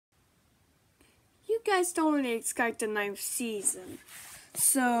guys don't really expect the 9th season.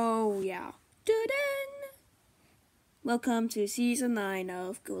 So, yeah. Welcome to season 9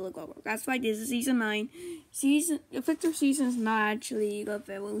 of Gula Global. That's why this is season 9. The Victor season is not actually the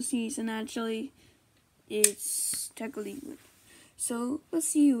Farewell season, actually. It's technically. So, let's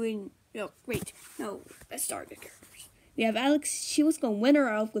see who in. No, wait. No, let's start the characters. We have Alex. She was the winner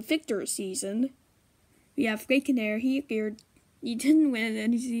of the Victor season. We have Great Canary. He appeared. He didn't win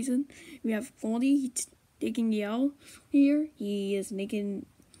any season. We have Goldie. He's taking the L here. He is making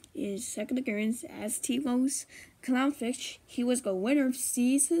his second appearance as T-Rose. Clownfish. He was the winner of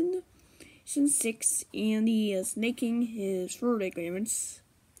season 6, and he is making his third appearance.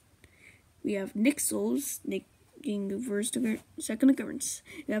 We have Nixels making the second appearance.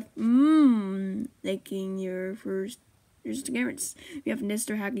 We have making your first appearance. We have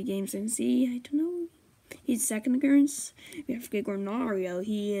Mr. Happy Games NC. I don't know. His second appearance. We have Gregorio.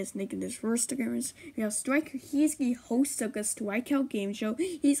 He is making his first appearance. We have Striker. He's the host of the Strikeout Game Show.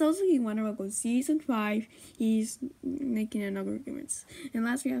 He's also the winner of season 5. He's making another appearance. And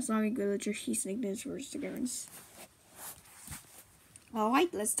last we have Sonic Villager. He's making his first appearance.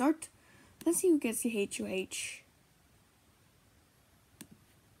 Alright, let's start. Let's see who gets the HOH.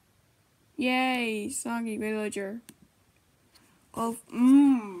 Yay, Sonic Villager. Both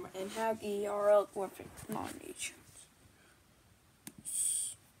and Happy are all perfect nominations.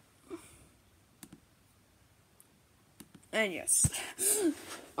 And yes,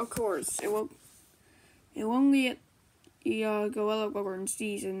 of course, it won't be the Gorilla Global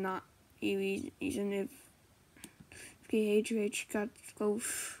season, not even if the HOH got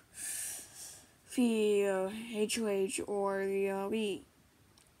both the HOH or the Wii.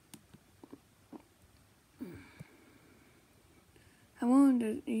 I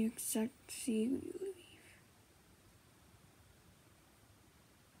wanted to exact see who you leave.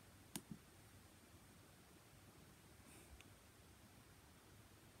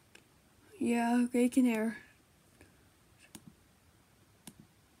 Yeah, Great Canary.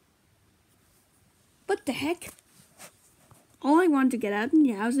 What the heck? All I want to get out in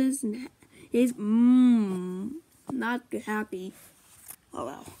the houses is not happy. Oh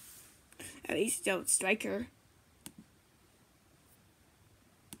well. At least don't strike her.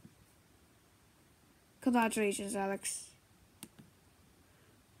 Congratulations, Alex.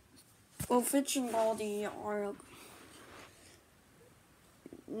 Well, Fitch and Baldy are.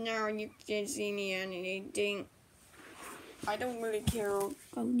 No, you can't see me anything. I don't really care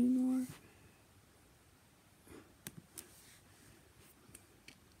anymore.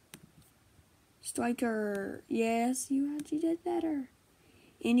 Striker, yes, you actually did better.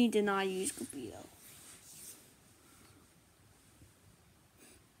 And he did not use Cupido.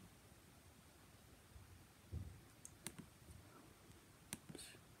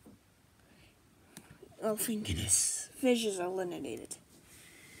 Oh, thank goodness. Fish is eliminated.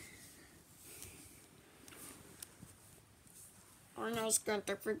 Almost got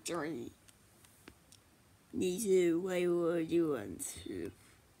the victory. Me too. Why would you want to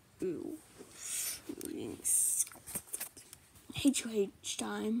do things? HOH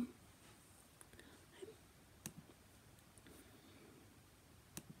time.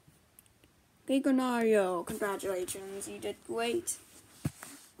 Gregorio, congratulations. You did great.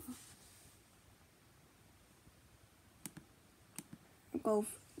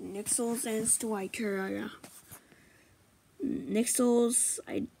 Both Nixels and Striker. Nixels,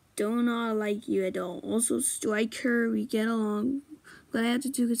 I do not like you at all. Also, Striker, we get along, but I have to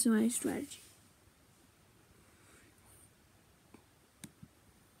do this in my strategy.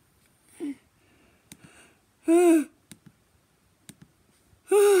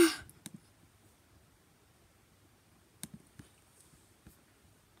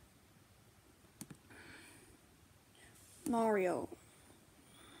 Mario.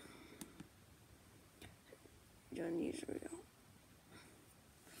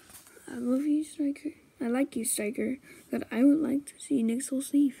 I love you, Striker. I like you, Striker. But I would like to see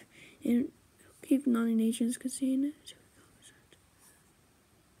Nixels leave and keep nominations contained.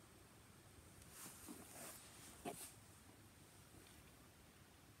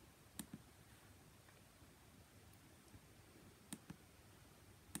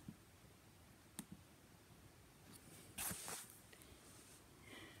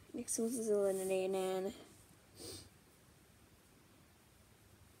 Nixels is eliminated.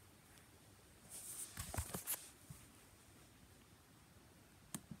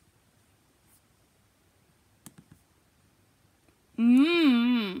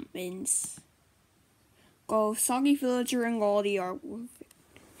 Wins. Go Soggy Villager and Goldie are worth it.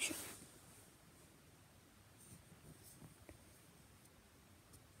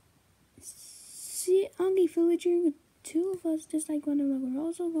 See, Andy Villager, two of us dislike one another. We're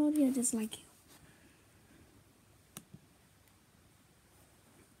also going to dislike you.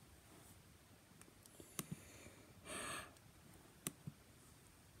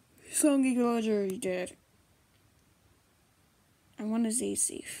 Songy Villager is dead. I want to stay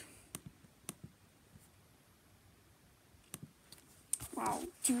safe. Wow,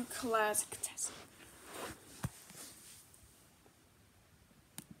 2 classic tests.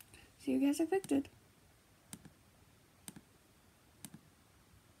 So you guys affected.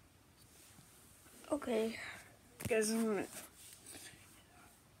 Okay, guys.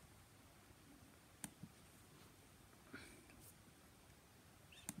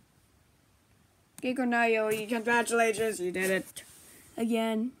 Gigonayo, congratulations, you did it.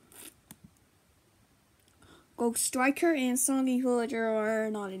 Again. Ghost Striker and Songy Villager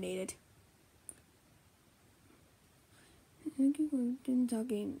are nominated. Didn't talk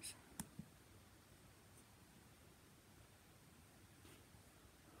games.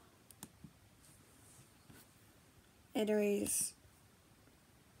 Anyways.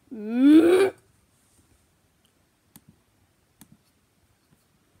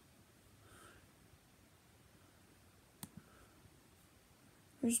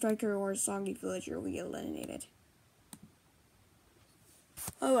 Striker or Songy Villager will get eliminated.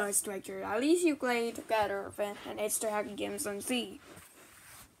 Oh, Striker, at least you played together and it's the Hacky Games on C.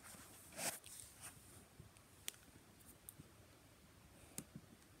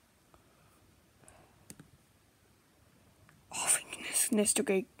 Oh, thank goodness, Mr.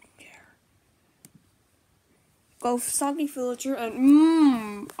 Great. Both Songy Villager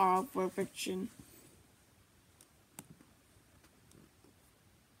and are perfection.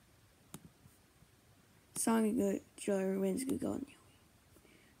 Songy Villager wins Google.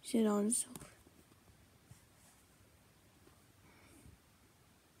 Shit on himself.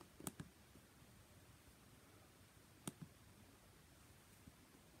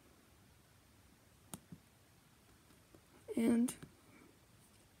 And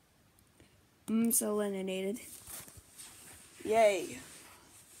so eliminated. Yay.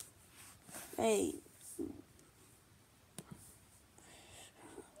 Hey.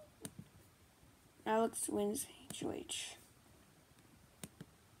 Alex wins HOH.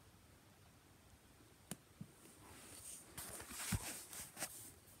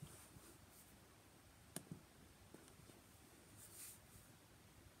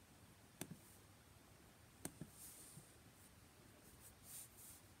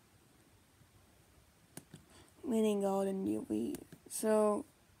 Winning golden UV. So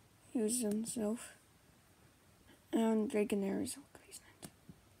he was himself. And Drake and there is replacement.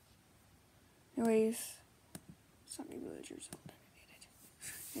 Anyways, Songy Villagers eliminated.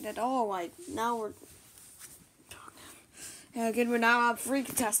 And at all, like, now we're talking. And again, we're now up 3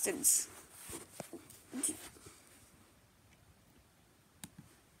 contestants.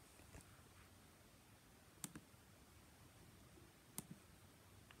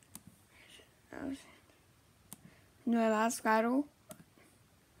 In my last battle,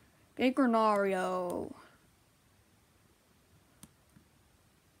 Gatornario.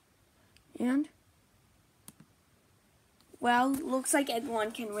 And, well, looks like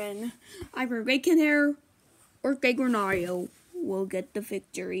everyone can win. Either Bacon Hair or Gatornario will get the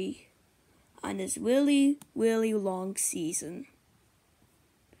victory on this really, really long season.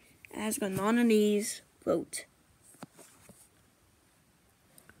 As the nominees vote.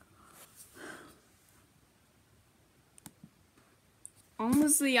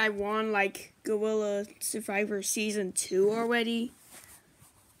 Honestly, I won like Gorilla Survivor Season 2 already.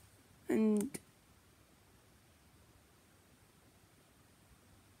 And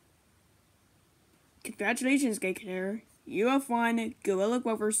congratulations, Gator. You have won Gorilla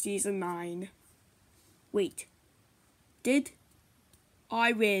Grover Season 9. Wait. Did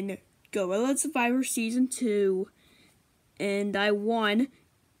I win Gorilla Survivor Season 2? And I won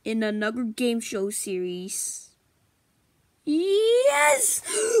in another game show series. Yes!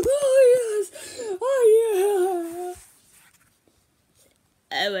 Oh, yes! Oh, yeah!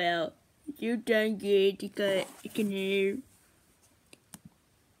 Oh, well. You done good. You can hear.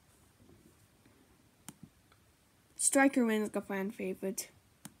 Striker wins the fan favorite.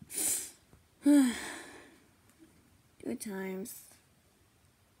 Good times.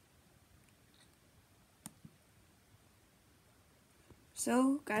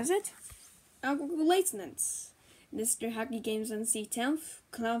 So, guys, it. Congratulations. Mr. Hacky Games NC 10th,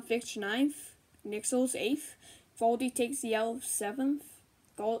 Clownfish 9th, Nixels 8th, Baldi takes the L 7th,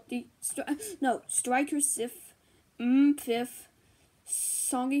 Striker 6th, 5th,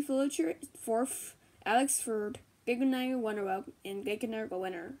 Songy Villager 4th, Alex 3rd, Giganire runner-up, and Giganire the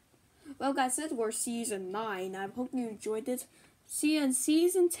winner. Well, guys, this was season 9. I hope you enjoyed it. See you in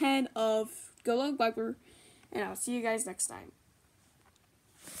season 10 of Gorilla Viper, and I'll see you guys next time.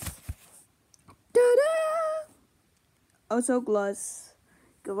 Ta-da! Also, Gluz.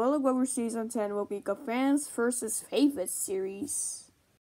 Gorilla Viper season 10 will be the fans versus favorites series.